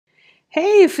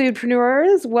Hey,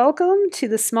 foodpreneurs, welcome to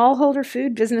the Smallholder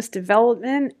Food Business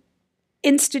Development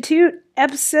Institute,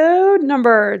 episode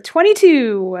number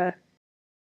 22.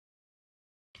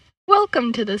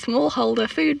 Welcome to the Smallholder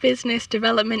Food Business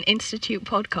Development Institute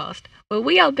podcast, where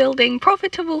we are building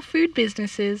profitable food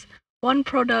businesses, one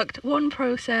product, one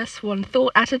process, one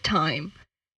thought at a time.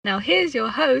 Now here's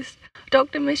your host,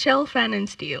 Dr. Michelle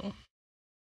Fannenstiel.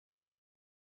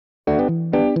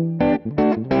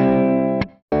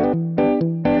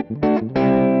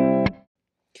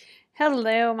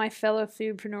 Hello, my fellow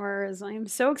foodpreneurs. I am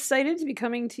so excited to be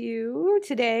coming to you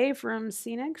today from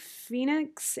scenic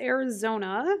Phoenix,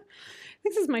 Arizona. I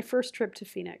think this is my first trip to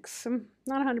Phoenix. I'm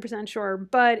not 100% sure,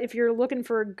 but if you're looking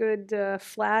for a good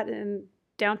flat in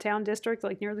downtown district,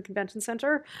 like near the convention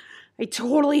center, I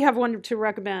totally have one to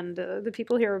recommend. The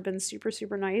people here have been super,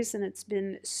 super nice, and it's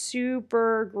been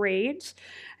super great.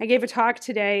 I gave a talk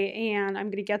today, and I'm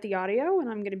going to get the audio, and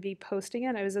I'm going to be posting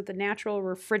it. I was at the Natural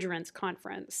Refrigerants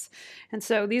Conference, and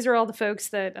so these are all the folks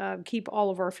that keep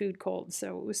all of our food cold.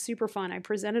 So it was super fun. I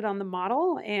presented on the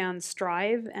model and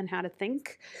Strive and how to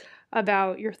think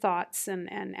about your thoughts and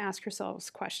ask yourselves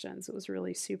questions. It was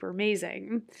really super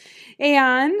amazing.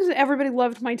 And everybody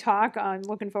loved my talk. I'm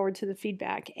looking forward to the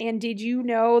feedback. And did you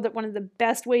know that one of the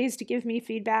best ways to give me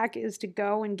feedback is to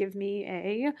go and give me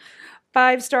a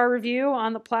 5-star review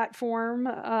on the platform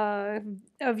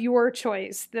of your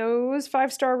choice? Those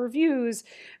 5-star reviews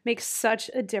make such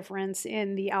a difference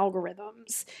in the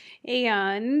algorithms,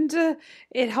 and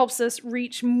it helps us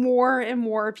reach more and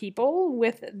more people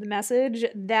with the message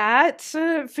that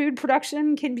food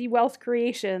production can be wealth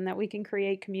creation, that we can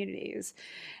create communities.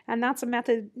 And that's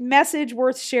a message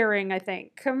worth sharing, I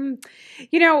think.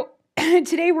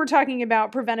 Today we're talking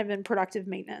about preventive and productive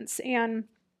maintenance. And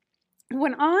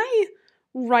when I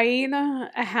write a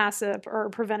HACCP or a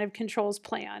preventive controls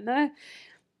plan,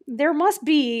 there must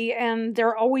be, and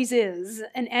there always is,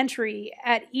 an entry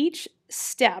at each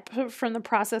step from the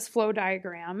process flow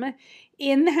diagram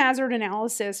in the hazard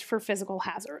analysis for physical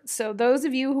hazards. So those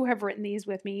of you who have written these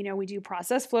with me, we do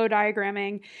process flow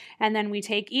diagramming, and then we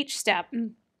take each step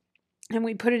and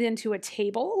we put it into a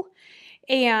table,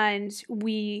 and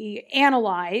we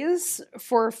analyze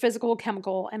for physical,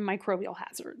 chemical, and microbial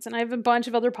hazards. And I have a bunch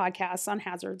of other podcasts on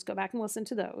hazards. Go back and listen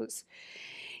to those.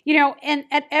 And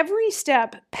at every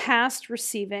step past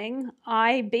receiving,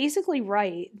 I basically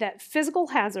write that physical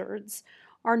hazards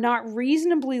are not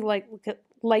reasonably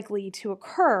likely to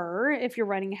occur if you're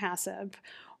writing a HACCP,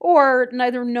 or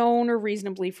neither known or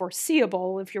reasonably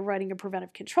foreseeable if you're writing a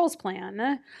preventive controls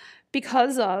plan,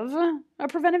 because of a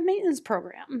preventive maintenance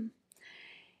program.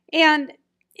 And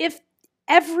if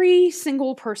every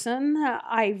single person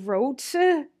I wrote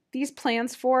these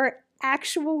plans for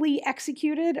actually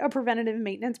executed a preventative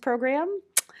maintenance program,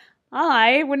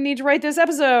 I wouldn't need to write this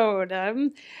episode.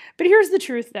 But here's the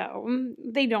truth, though.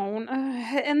 They don't.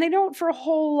 And they don't for a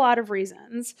whole lot of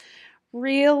reasons.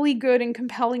 Really good and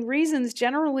compelling reasons,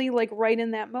 generally, like right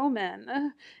in that moment.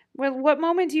 What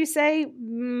moment do you say?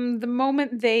 The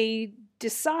moment they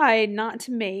decide not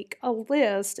to make a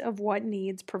list of what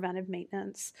needs preventive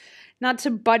maintenance, not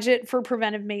to budget for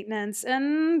preventive maintenance,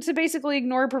 and to basically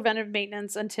ignore preventive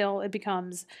maintenance until it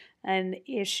becomes an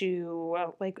issue,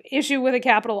 like issue with a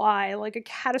capital I, like a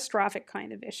catastrophic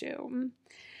kind of issue.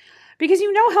 Because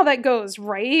you know how that goes,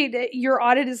 right? Your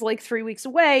audit is like 3 weeks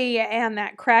away, and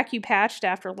that crack you patched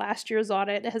after last year's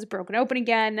audit has broken open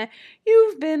again.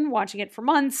 You've been watching it for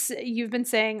months. You've been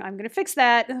saying, I'm going to fix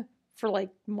that for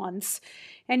like months.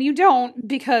 And you don't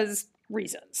because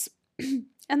reasons.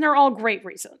 And they're all great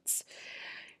reasons.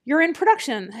 You're in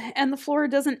production, and the floor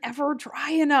doesn't ever dry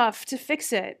enough to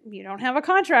fix it. You don't have a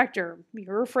contractor.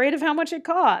 You're afraid of how much it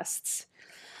costs.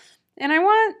 And I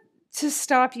want to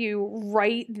stop you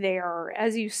right there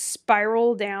as you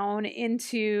spiral down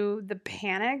into the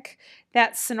panic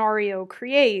that scenario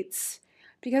creates,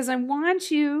 because I want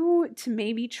you to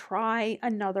maybe try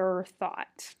another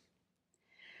thought.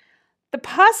 The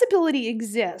possibility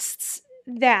exists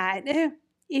that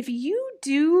if you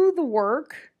do the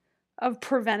work of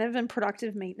preventive and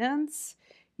productive maintenance,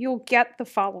 you'll get the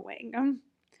following.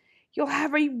 You'll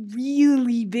have a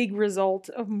really big result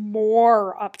of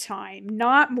more uptime,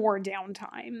 not more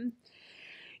downtime.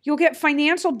 You'll get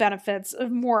financial benefits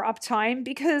of more uptime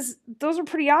because those are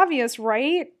pretty obvious,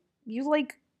 right? You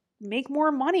make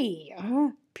more money.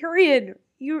 Period.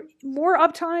 More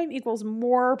uptime equals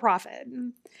more profit.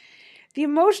 The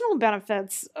emotional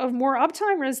benefits of more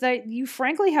uptime is that you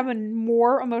frankly have a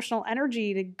more emotional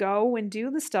energy to go and do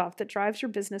the stuff that drives your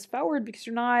business forward because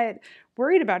you're not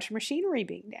worried about your machinery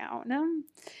being down.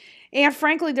 And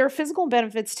frankly, there are physical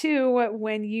benefits too.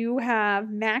 When you have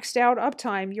maxed out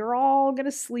uptime, you're all going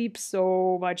to sleep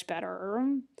so much better.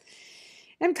 And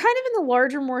kind of in the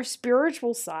larger, more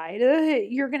spiritual side,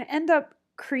 you're going to end up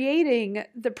creating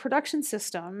the production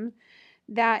system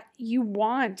that you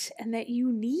want and that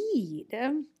you need.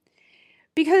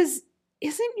 Because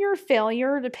isn't your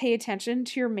failure to pay attention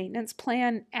to your maintenance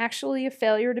plan actually a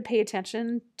failure to pay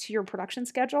attention to your production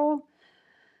schedule?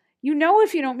 You know,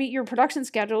 if you don't meet your production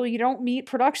schedule, you don't meet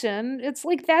production. It's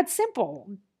like that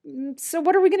simple. So,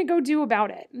 what are we going to go do about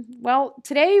it? Well,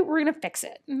 today we're going to fix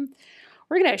it.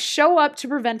 We're going to show up to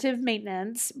preventive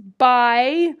maintenance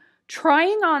by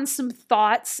trying on some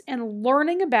thoughts and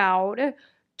learning about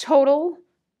total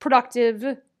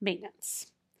productive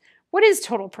maintenance. What is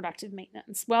total productive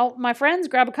maintenance? Well, my friends,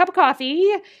 grab a cup of coffee,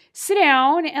 sit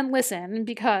down, and listen,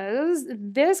 because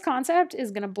this concept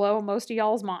is going to blow most of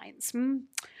y'all's minds.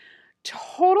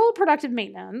 Total productive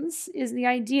maintenance is the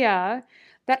idea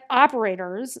that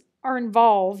operators are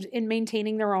involved in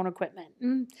maintaining their own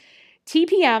equipment.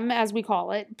 TPM, as we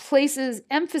call it, places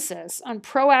emphasis on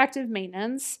proactive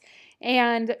maintenance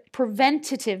and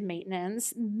preventative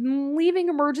maintenance, leaving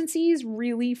emergencies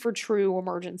really for true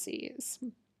emergencies.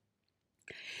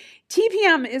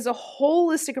 TPM is a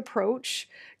holistic approach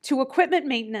to equipment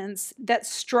maintenance that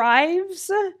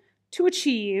strives to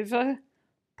achieve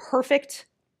perfect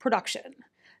production.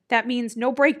 That means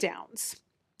no breakdowns,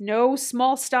 no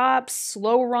small stops,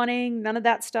 slow running, none of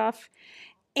that stuff,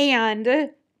 and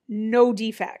no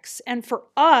defects. And for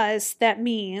us, that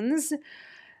means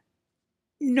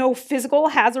no physical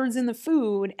hazards in the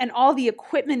food, and all the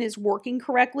equipment is working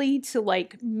correctly to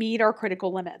like meet our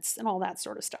critical limits and all that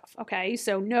sort of stuff. Okay,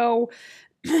 so no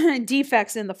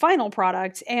defects in the final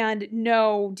product and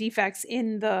no defects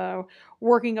in the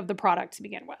working of the product to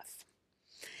begin with.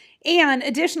 And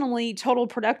additionally, total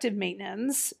productive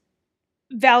maintenance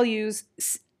values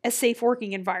a safe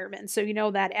working environment. So you know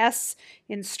that S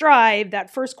in Strive,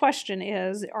 that first question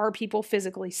is, are people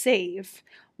physically safe?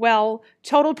 Well,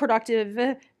 total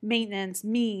productive maintenance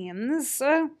means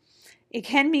it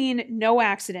can mean no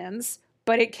accidents,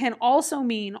 but it can also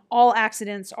mean all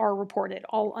accidents are reported,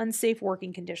 all unsafe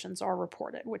working conditions are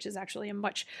reported, which is actually a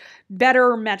much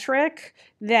better metric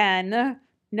than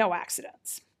no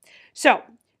accidents. So,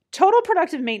 total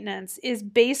productive maintenance is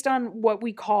based on what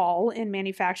we call in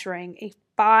manufacturing a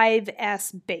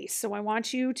 5S base. So I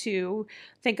want you to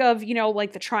think of,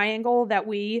 like the triangle that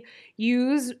we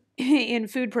use in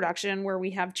food production, where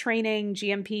we have training,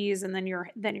 GMPs, and then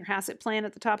your HACCP plan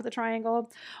at the top of the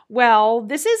triangle. Well,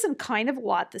 this isn't kind of a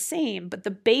lot the same, but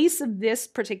the base of this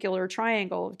particular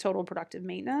triangle of total productive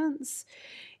maintenance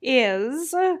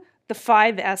is the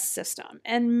 5S system.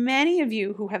 And many of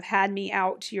you who have had me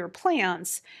out to your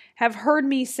plants have heard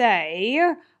me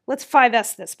say, let's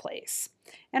 5S this place.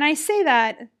 And I say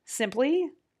that simply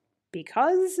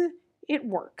because it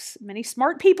works. Many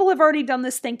smart people have already done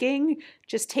this thinking.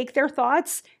 Just take their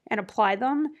thoughts and apply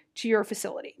them to your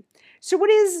facility. So what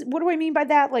do I mean by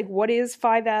that? Like, what is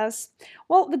 5S?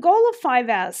 Well, the goal of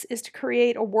 5S is to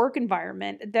create a work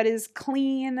environment that is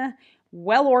clean,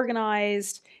 well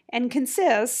organized, and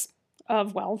consists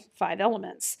of, 5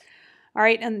 elements. All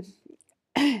right, and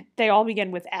they all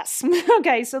begin with S.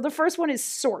 Okay, so the first one is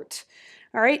sort.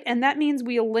 All right, and that means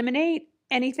we eliminate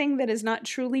anything that is not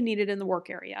truly needed in the work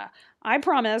area. I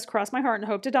promise, cross my heart and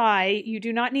hope to die, you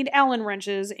do not need Allen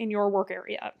wrenches in your work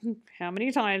area. How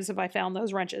many times have I found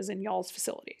those wrenches in y'all's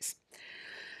facilities?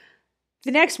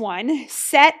 The next one,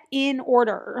 set in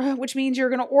order, which means you're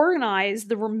going to organize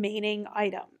the remaining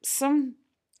items.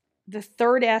 The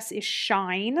third S is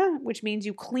shine, which means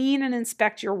you clean and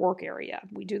inspect your work area.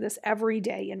 We do this every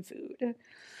day in food.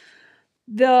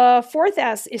 The fourth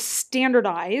S is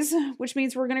standardize, which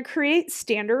means we're going to create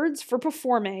standards for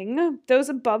performing those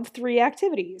above 3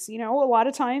 activities. A lot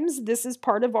of times this is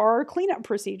part of our cleanup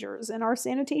procedures and our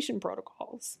sanitation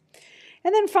protocols.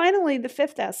 And then finally, the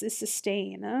fifth S is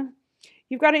sustain.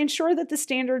 You've got to ensure that the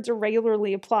standards are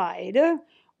regularly applied.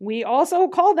 We also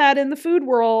call that in the food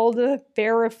world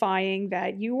verifying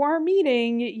that you are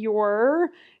meeting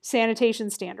your sanitation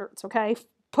standards, okay?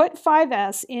 Put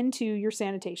 5S into your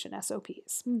sanitation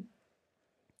SOPs.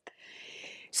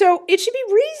 So it should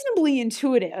be reasonably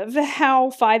intuitive how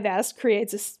 5S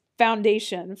creates a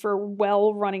foundation for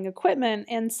well-running equipment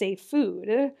and safe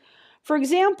food. For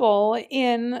example,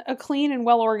 in a clean and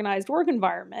well-organized work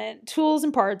environment, tools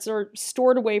and parts are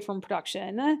stored away from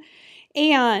production,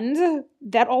 and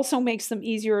that also makes them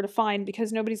easier to find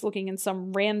because nobody's looking in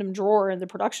some random drawer in the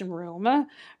production room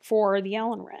for the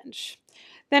Allen wrench.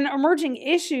 Then emerging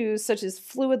issues such as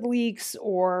fluid leaks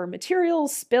or material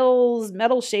spills,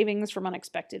 metal shavings from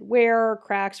unexpected wear,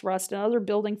 cracks, rust, and other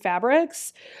building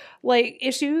fabrics, like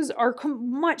issues are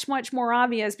much, much more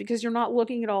obvious because you're not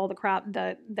looking at all the crap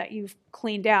that you've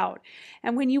cleaned out.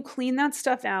 And when you clean that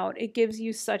stuff out, it gives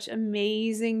you such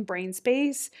amazing brain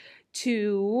space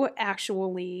to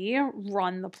actually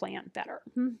run the plant better.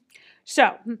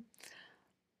 So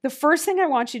the first thing I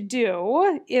want you to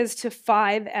do is to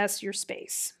 5S your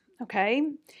space, okay?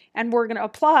 And we're going to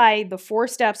apply the 4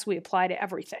 steps we apply to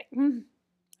everything,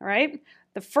 all right?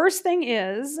 The first thing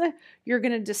is you're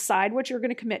going to decide what you're going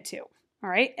to commit to, all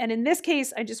right? And in this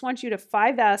case, I just want you to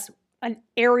 5S an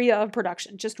area of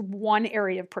production, just one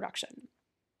area of production.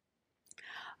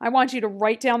 I want you to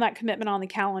write down that commitment on the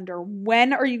calendar.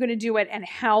 When are you going to do it and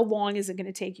how long is it going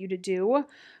to take you to do?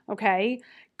 Okay?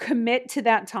 Commit to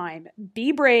that time.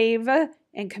 Be brave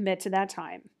and commit to that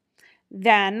time.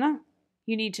 Then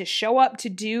you need to show up to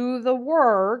do the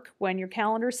work when your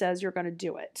calendar says you're going to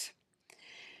do it.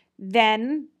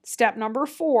 Then step number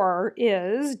 4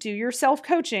 is do your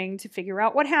self-coaching to figure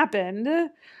out what happened. All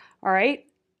right?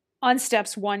 On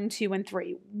steps 1, 2, and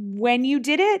 3. When you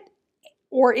did it,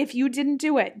 or if you didn't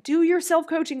do it, do your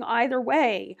self-coaching either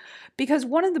way. Because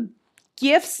one of the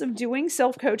gifts of doing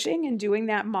self-coaching and doing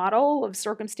that model of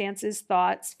circumstances,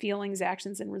 thoughts, feelings,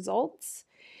 actions, and results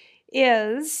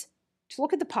is to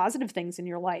look at the positive things in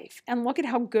your life and look at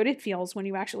how good it feels when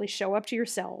you actually show up to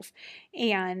yourself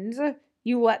and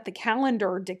you let the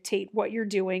calendar dictate what you're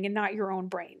doing and not your own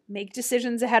brain. Make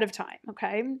decisions ahead of time,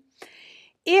 okay?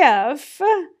 If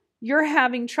you're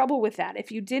having trouble with that,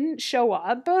 if you didn't show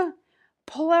up,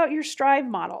 pull out your Strive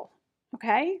model,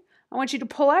 okay? I want you to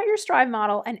pull out your Strive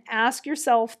model and ask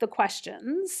yourself the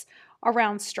questions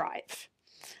around Strive.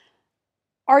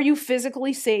 Are you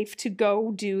physically safe to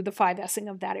go do the 5S'ing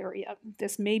of that area?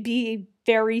 This may be a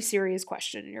very serious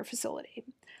question in your facility.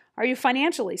 Are you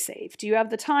financially safe? Do you have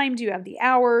the time? Do you have the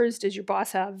hours? Does your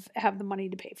boss have the money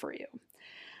to pay for you?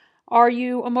 Are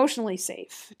you emotionally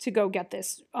safe to go get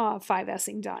this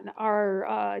 5S'ing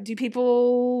done? Do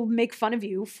people make fun of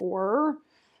you for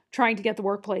trying to get the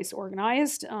workplace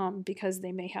organized because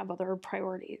they may have other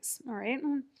priorities? All right.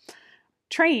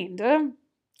 Trained.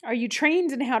 Are you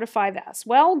trained in how to 5S?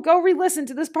 Well, go re-listen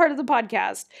to this part of the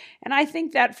podcast. And I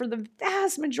think that for the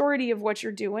vast majority of what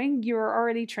you're doing, you're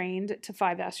already trained to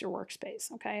 5S your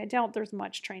workspace. Okay. I doubt there's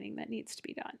much training that needs to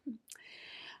be done.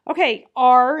 Okay,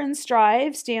 R in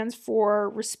Strive stands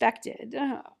for respected.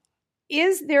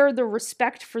 Is there the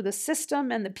respect for the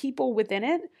system and the people within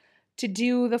it to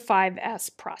do the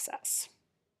 5S process?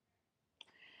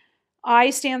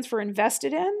 I stands for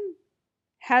invested in.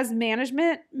 Has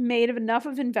management made enough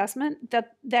of investment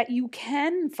that you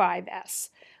can 5S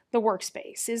the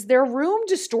workspace? Is there room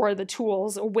to store the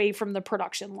tools away from the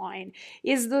production line?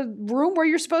 Is the room where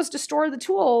you're supposed to store the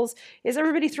tools, is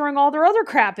everybody throwing all their other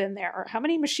crap in there? How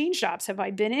many machine shops have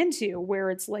I been into where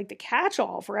it's like the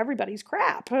catch-all for everybody's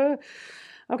crap?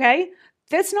 Okay,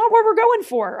 that's not what we're going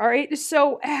for, all right?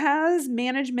 So has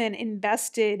management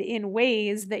invested in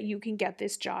ways that you can get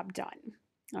this job done,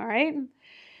 all right?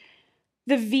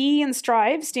 The V in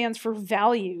Strive stands for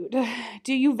valued.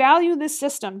 Do you value this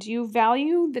system? Do you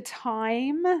value the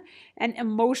time and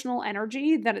emotional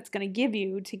energy that it's going to give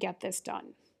you to get this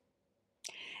done?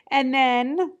 And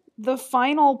then the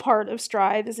final part of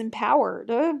Strive is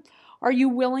empowered. Are you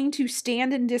willing to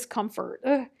stand in discomfort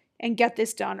and get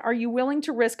this done? Are you willing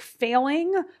to risk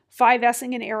failing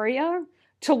 5S'ing an area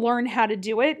to learn how to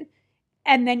do it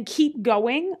and then keep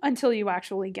going until you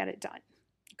actually get it done?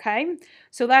 Okay,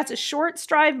 so that's a short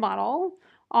Strive model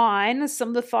on some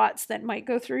of the thoughts that might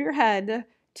go through your head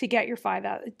to get your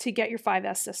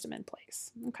 5S system in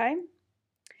place. Okay,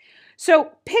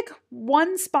 so pick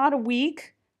one spot a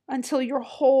week until your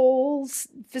whole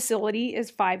facility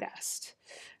is 5S'd.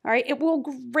 All right, it will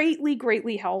greatly,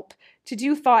 greatly help to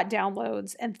do thought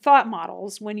downloads and thought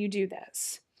models when you do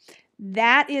this.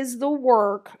 That is the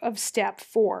work of step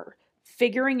 4,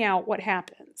 figuring out what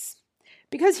happens.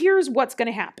 Because here's what's going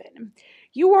to happen.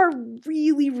 You are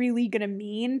really, really going to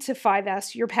mean to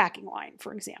 5S your packing line,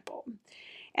 for example.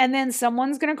 And then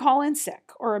someone's going to call in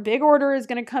sick or a big order is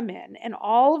going to come in. And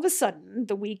all of a sudden,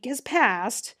 the week has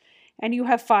passed and you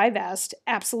have 5S'd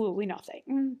absolutely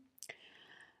nothing.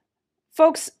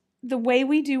 Folks, the way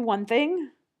we do one thing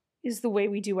is the way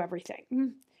we do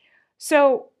everything.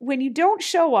 So when you don't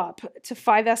show up to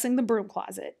 5S'ing the broom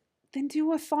closet, then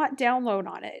do a thought download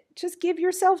on it. Just give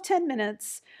yourself 10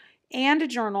 minutes and a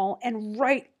journal and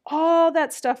write all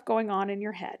that stuff going on in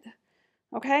your head.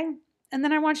 Okay? And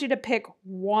then I want you to pick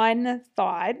one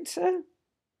thought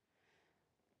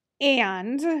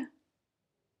and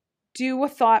do a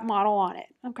thought model on it.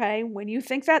 Okay, when you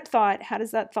think that thought, how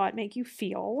does that thought make you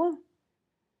feel?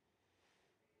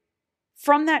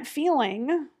 From that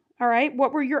feeling, all right,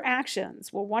 what were your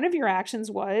actions? Well, one of your actions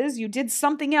was you did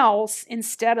something else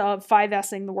instead of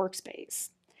 5S'ing the workspace.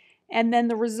 And then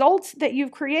the result that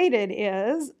you've created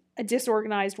is a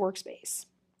disorganized workspace.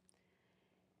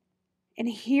 And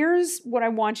here's what I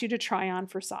want you to try on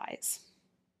for size.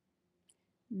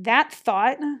 That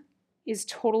thought is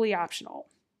totally optional.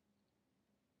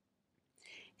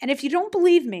 And if you don't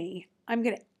believe me, I'm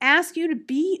going to ask you to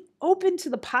be open to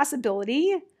the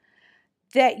possibility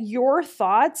that your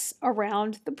thoughts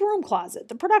around the broom closet,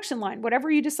 the production line,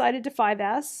 whatever you decided to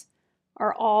 5S,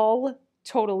 are all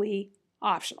totally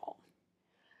optional.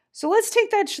 So let's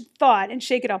take that thought and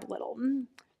shake it up a little.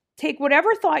 Take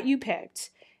whatever thought you picked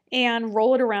and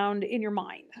roll it around in your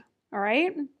mind, all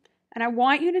right? And I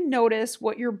want you to notice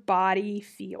what your body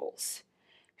feels.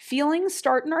 Feelings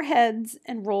start in our heads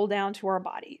and roll down to our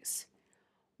bodies.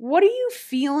 What are you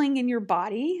feeling in your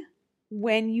body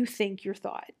when you think your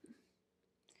thought?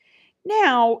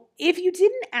 Now, if you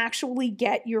didn't actually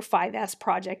get your 5S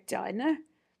project done,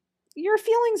 your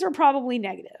feelings are probably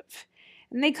negative,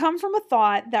 and they come from a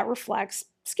thought that reflects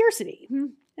scarcity.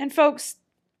 And folks,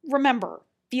 remember,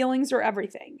 feelings are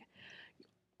everything.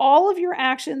 All of your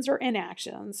actions or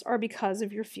inactions are because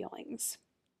of your feelings.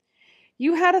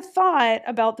 You had a thought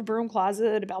about the broom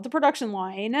closet, about the production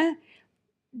line,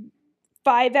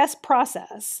 5S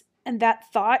process, and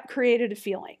that thought created a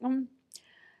feeling.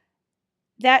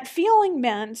 That feeling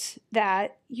meant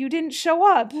that you didn't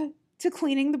show up to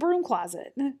cleaning the broom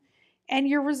closet. And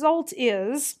your result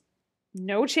is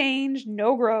no change,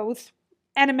 no growth,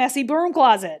 and a messy broom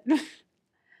closet.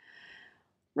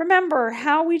 Remember,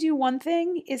 how we do one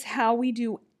thing is how we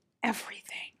do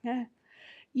everything.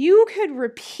 You could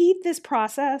repeat this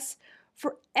process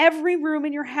for every room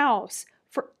in your house,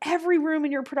 for every room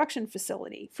in your production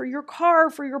facility, for your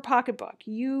car, for your pocketbook,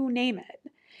 you name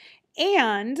it.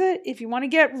 And if you want to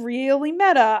get really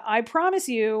meta, I promise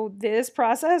you this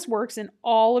process works in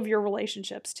all of your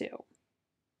relationships too.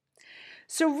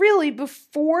 So really,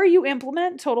 before you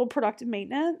implement total productive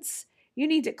maintenance, you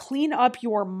need to clean up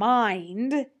your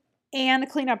mind and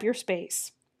clean up your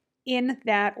space in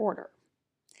that order.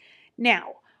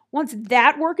 Now, once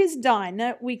that work is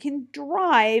done, we can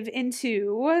drive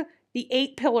into the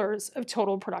 8 pillars of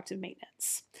total productive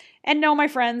maintenance. And no, my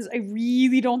friends, I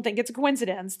really don't think it's a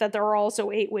coincidence that there are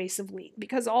also 8 ways of lean,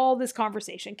 because all this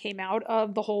conversation came out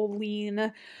of the whole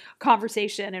lean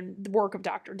conversation and the work of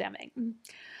Dr. Deming.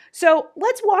 So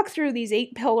let's walk through these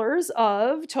 8 pillars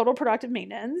of total productive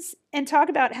maintenance and talk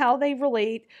about how they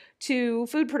relate to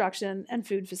food production and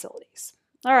food facilities.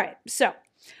 All right, so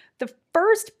the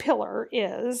first pillar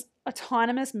is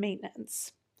autonomous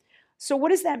maintenance. So what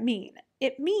does that mean?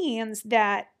 It means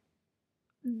that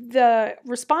the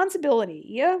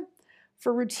responsibility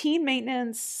for routine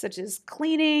maintenance, such as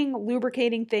cleaning,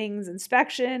 lubricating things,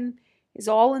 inspection, is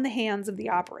all in the hands of the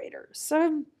operators.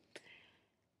 So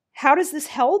how does this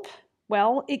help?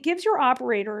 Well, it gives your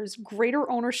operators greater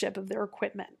ownership of their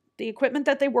equipment, the equipment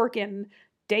that they work in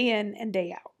and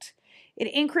day out.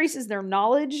 It increases their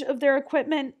knowledge of their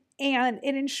equipment, and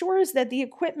it ensures that the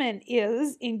equipment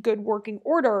is in good working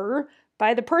order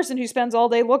by the person who spends all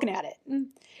day looking at it.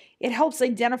 It helps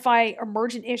identify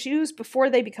emergent issues before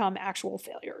they become actual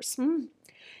failures.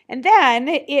 And then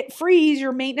it frees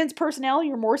your maintenance personnel,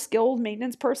 your more skilled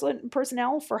maintenance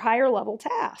personnel for higher level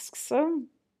tasks.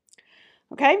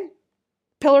 Okay,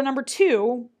 pillar number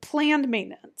 2, planned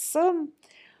maintenance.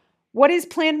 What is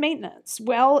planned maintenance?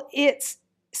 Well, it's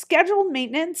scheduled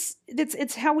maintenance.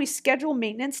 It's how we schedule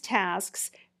maintenance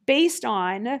tasks based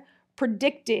on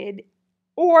predicted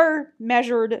or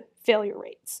measured failure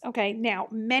rates. Okay, now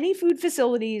many food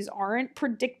facilities aren't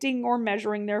predicting or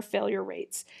measuring their failure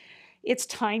rates. It's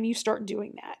time you start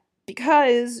doing that,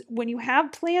 because when you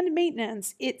have planned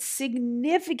maintenance, it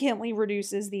significantly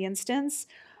reduces the instance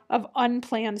of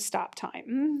unplanned stop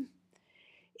time.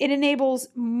 It enables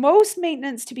most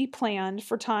maintenance to be planned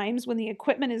for times when the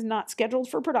equipment is not scheduled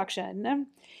for production.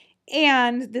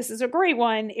 And this is a great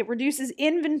one. It reduces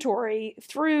inventory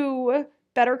through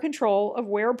better control of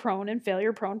wear-prone and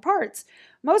failure-prone parts.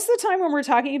 Most of the time when we're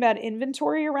talking about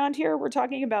inventory around here, we're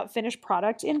talking about finished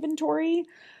product inventory.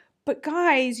 But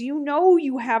guys, you know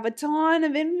you have a ton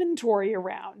of inventory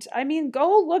around. I mean,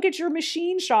 go look at your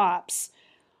machine shops.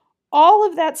 All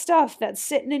of that stuff that's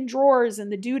sitting in drawers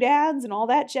and the doodads and all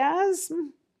that jazz,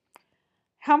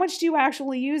 how much do you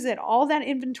actually use it? All that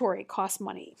inventory costs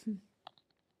money.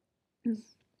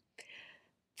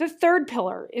 The third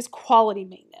pillar is quality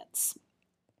maintenance.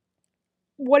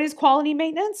 What is quality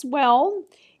maintenance? Well,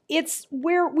 It's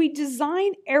where we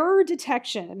design error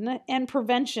detection and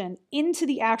prevention into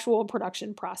the actual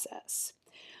production process.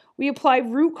 We apply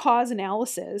root cause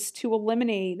analysis to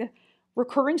eliminate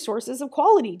recurring sources of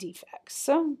quality defects.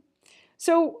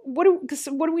 So what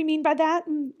do we mean by that?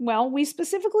 Well, we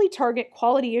specifically target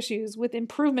quality issues with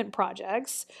improvement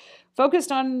projects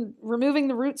focused on removing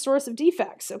the root source of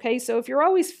defects. Okay, so if you're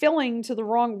always filling to the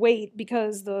wrong weight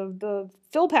because the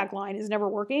fill pack line is never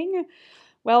working,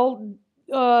 well,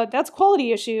 that's a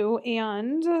quality issue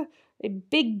and a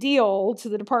big deal to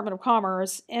the Department of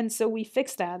Commerce, and so we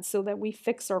fix that so that we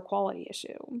fix our quality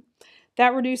issue.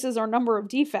 That reduces our number of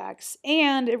defects,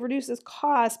 and it reduces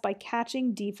costs by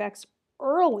catching defects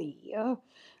early.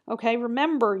 Okay,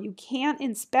 remember, you can't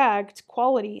inspect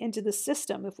quality into the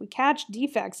system. If we catch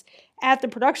defects at the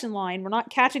production line, we're not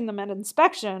catching them at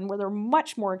inspection, where they're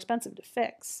much more expensive to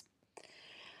fix.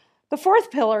 The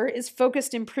fourth pillar is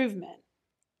focused improvement.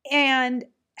 And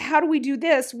how do we do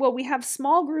this? Well, we have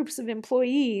small groups of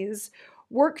employees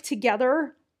work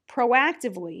together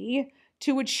proactively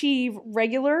to achieve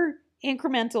regular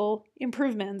incremental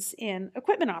improvements in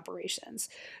equipment operations.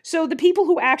 So the people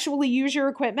who actually use your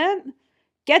equipment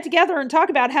get together and talk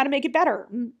about how to make it better,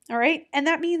 all right? And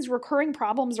that means recurring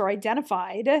problems are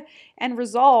identified and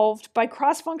resolved by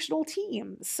cross-functional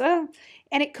teams.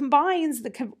 And it combines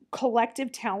the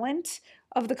collective talent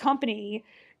of the company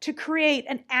to create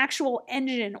an actual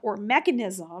engine or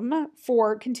mechanism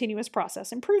for continuous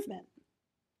process improvement.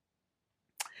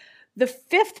 The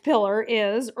fifth pillar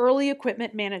is early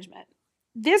equipment management.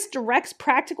 This directs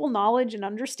practical knowledge and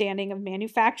understanding of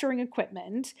manufacturing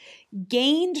equipment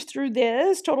gained through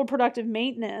this total productive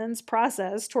maintenance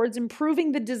process towards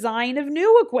improving the design of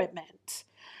new equipment.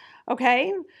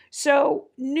 Okay, so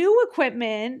new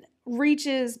equipment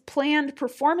reaches planned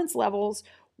performance levels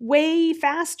way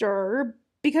faster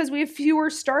because we have fewer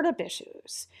startup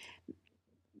issues.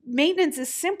 Maintenance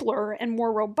is simpler and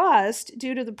more robust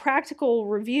due to the practical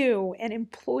review and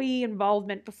employee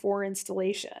involvement before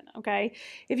installation, okay?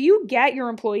 If you get your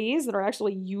employees that are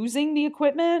actually using the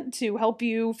equipment to help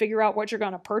you figure out what you're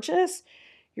going to purchase,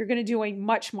 you're going to do a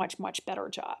much, much, much better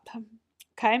job,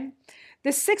 okay?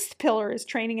 The sixth pillar is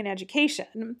training and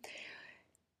education.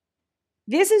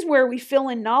 This is where we fill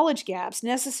in knowledge gaps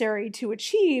necessary to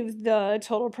achieve the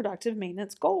total productive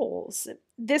maintenance goals.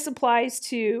 This applies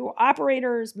to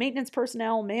operators, maintenance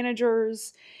personnel,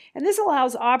 managers, and this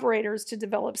allows operators to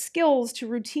develop skills to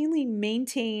routinely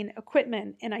maintain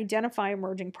equipment and identify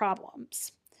emerging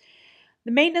problems.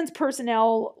 The maintenance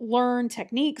personnel learn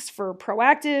techniques for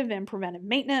proactive and preventive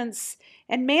maintenance,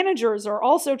 and managers are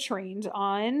also trained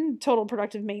on total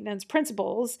productive maintenance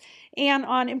principles and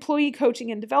on employee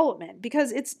coaching and development.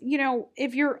 Because it's,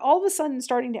 if you're all of a sudden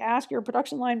starting to ask your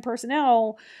production line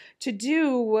personnel to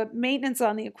do maintenance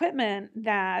on the equipment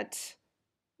that,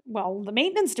 well, the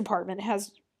maintenance department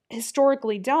has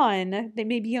historically done, they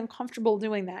may be uncomfortable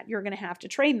doing that. You're going to have to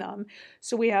train them.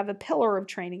 So we have a pillar of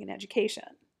training and education.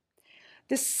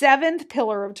 The seventh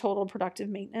pillar of total productive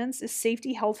maintenance is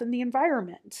safety, health, and the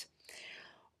environment.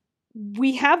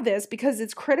 We have this because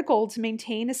it's critical to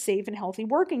maintain a safe and healthy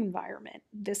working environment.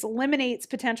 This eliminates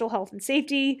potential health and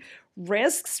safety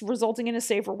risks resulting in a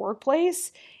safer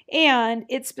workplace, and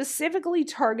it specifically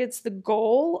targets the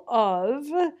goal of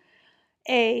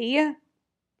a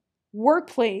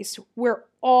workplace where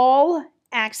all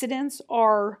accidents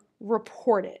are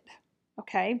reported,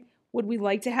 okay? Would we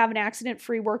like to have an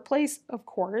accident-free workplace? Of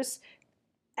course.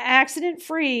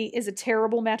 Accident-free is a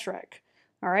terrible metric,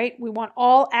 all right? We want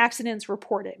all accidents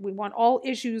reported. We want all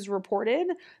issues reported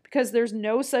because there's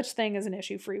no such thing as an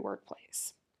issue-free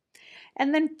workplace.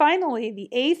 And then finally, the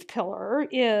eighth pillar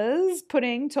is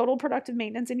putting total productive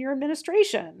maintenance in your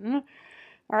administration,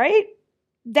 all right?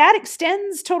 That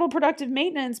extends total productive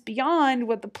maintenance beyond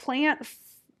what the plant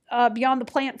beyond the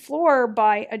plant floor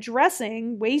by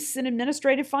addressing waste and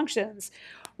administrative functions.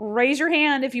 Raise your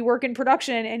hand if you work in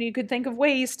production and you could think of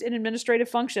waste and administrative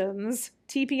functions.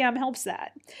 TPM helps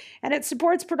that. And it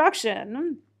supports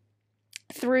production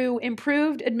through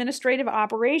improved administrative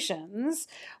operations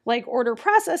like order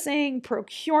processing,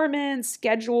 procurement,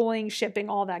 scheduling, shipping,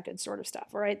 all that good sort of stuff,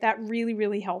 all right? That really,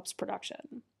 really helps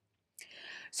production.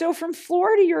 So from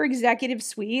floor to your executive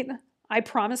suite, I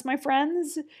promise, my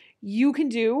friends, you can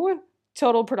do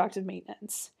total productive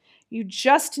maintenance. You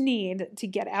just need to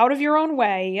get out of your own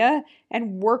way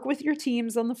and work with your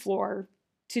teams on the floor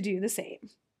to do the same.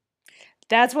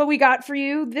 That's what we got for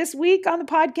you this week on the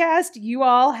podcast. You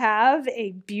all have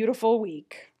a beautiful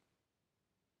week.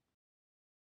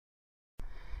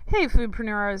 Hey,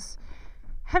 foodpreneurs.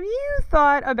 Have you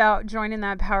thought about joining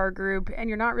that power group and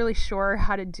you're not really sure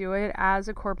how to do it as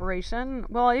a corporation?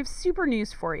 Well, I have super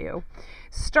news for you.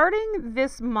 Starting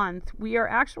this month, we are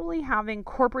actually having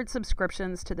corporate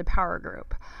subscriptions to the power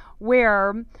group,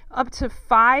 where up to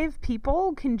 5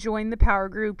 people can join the power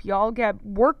group. Y'all get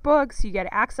workbooks, you get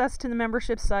access to the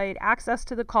membership site, access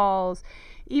to the calls,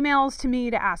 emails to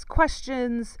me to ask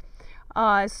questions,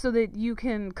 so that you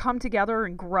can come together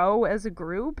and grow as a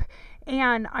group.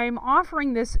 And I'm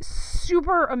offering this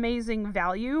super amazing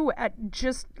value at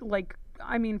just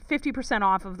 50%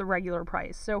 off of the regular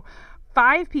price. So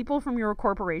 5 people from your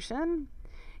corporation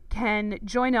can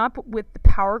join up with the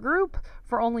power group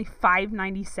for only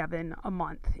 $5.97 a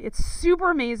month. It's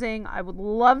super amazing. I would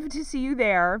love to see you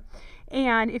there.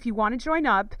 And if you want to join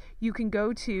up, you can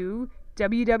go to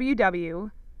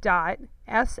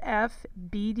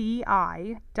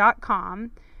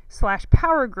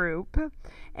www.sfbdi.com/power group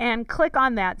and click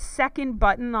on that second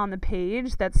button on the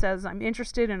page that says I'm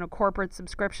interested in a corporate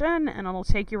subscription, and it'll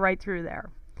take you right through there.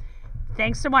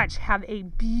 Thanks so much. Have a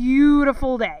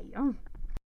beautiful day.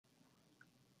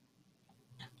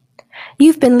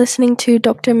 You've been listening to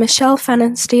Dr. Michelle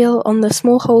Pfannenstiel on the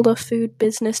Smallholder Food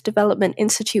Business Development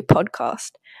Institute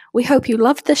podcast. We hope you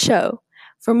loved the show.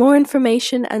 For more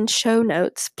information and show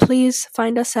notes, please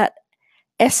find us at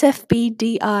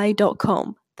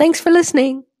sfbdi.com. Thanks for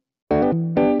listening.